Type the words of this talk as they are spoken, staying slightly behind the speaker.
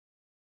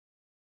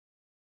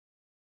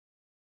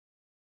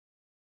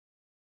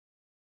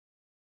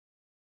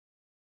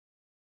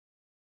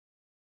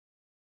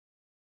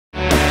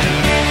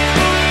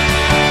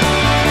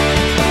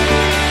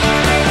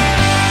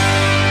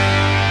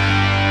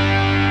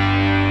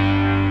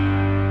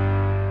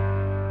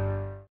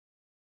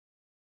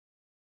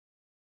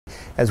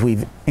as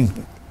we've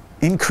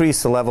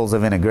increased the levels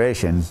of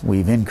integration,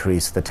 we've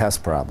increased the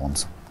test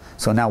problems.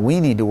 So now we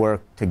need to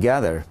work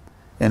together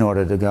in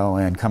order to go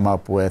and come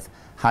up with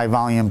high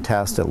volume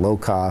tests at low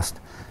cost,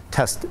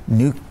 test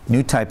new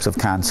types of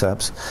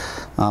concepts.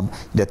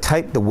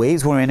 The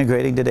ways we're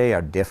integrating today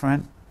are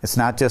different. It's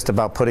not just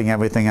about putting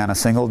everything on a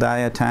single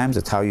die at times,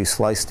 it's how you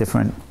slice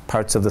different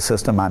parts of the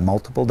system on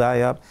multiple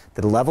die up.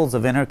 The levels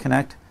of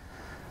interconnect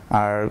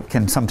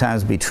can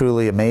sometimes be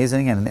truly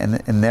amazing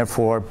and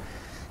therefore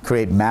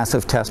create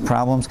massive test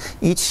problems.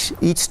 Each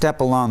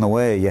step along the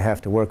way, you have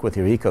to work with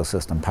your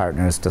ecosystem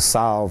partners to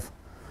solve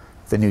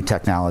the new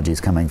technologies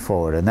coming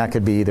forward. And that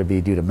could either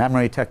be due to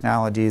memory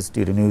technologies,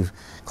 due to new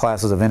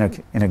classes of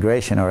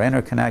integration or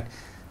interconnect,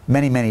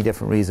 many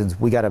different reasons.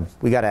 We got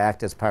to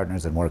act as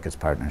partners and work as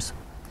partners.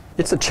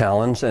 It's a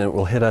challenge, and it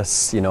will hit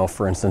us,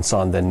 for instance,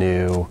 on the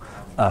new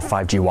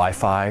 5G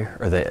Wi-Fi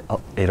or the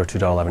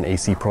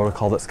 802.11ac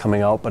protocol that's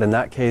coming out. But in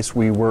that case,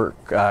 we work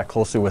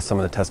closely with some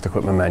of the test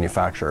equipment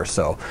manufacturers.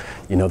 So,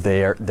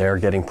 they're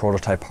getting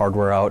prototype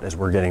hardware out as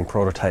we're getting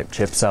prototype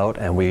chips out,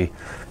 and we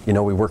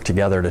work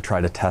together to try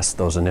to test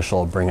those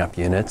initial bring-up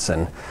units.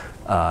 And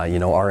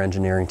our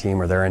engineering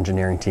team or their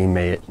engineering team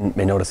may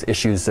notice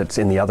issues that's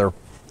in the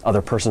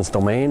other person's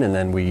domain, and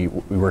then we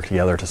work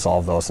together to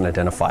solve those and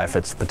identify if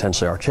it's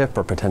potentially our chip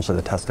or potentially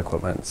the test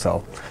equipment.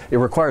 So it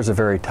requires a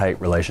very tight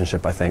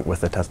relationship, I think,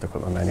 with the test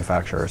equipment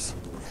manufacturers.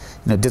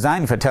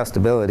 Design for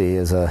testability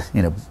is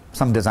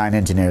some design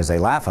engineers, they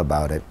laugh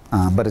about it,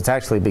 but it's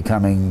actually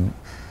becoming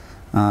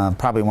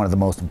probably one of the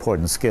most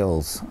important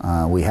skills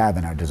we have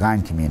in our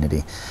design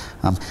community.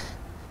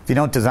 If you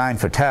don't design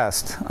for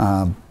test,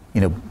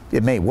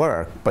 it may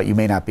work, but you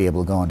may not be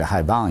able to go into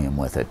high volume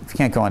with it. If you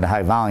can't go into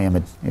high volume,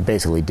 it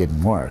basically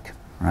didn't work,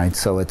 right?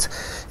 So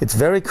it's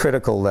very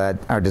critical that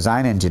our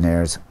design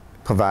engineers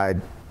provide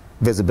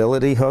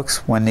visibility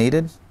hooks when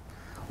needed,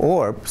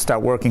 or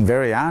start working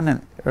very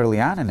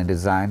early on in a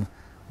design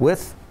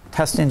with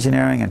test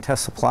engineering and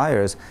test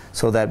suppliers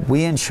so that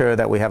we ensure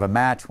that we have a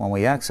match when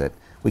we exit.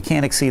 We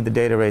can't exceed the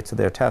data rates of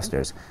their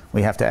testers.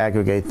 We have to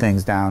aggregate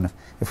things down,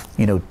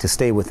 to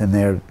stay within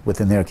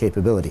their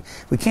capability.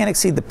 We can't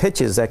exceed the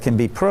pitches that can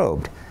be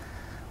probed.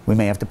 We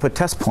may have to put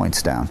test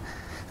points down.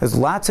 There's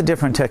lots of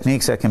different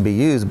techniques that can be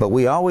used, but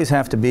we always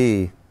have to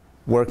be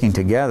working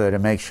together to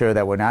make sure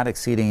that we're not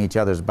exceeding each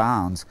other's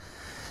bounds.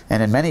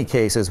 And in many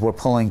cases, we're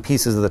pulling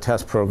pieces of the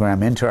test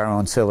program into our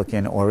own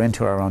silicon or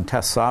into our own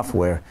test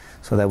software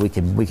so that we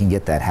can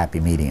get that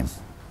happy medium.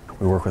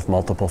 We work with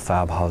multiple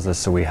fab houses,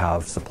 so we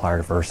have supplier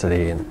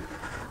diversity,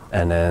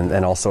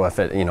 and also if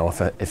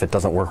it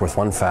doesn't work with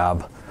one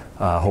fab,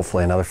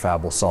 hopefully another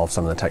fab will solve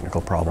some of the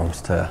technical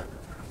problems to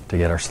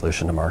get our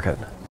solution to market.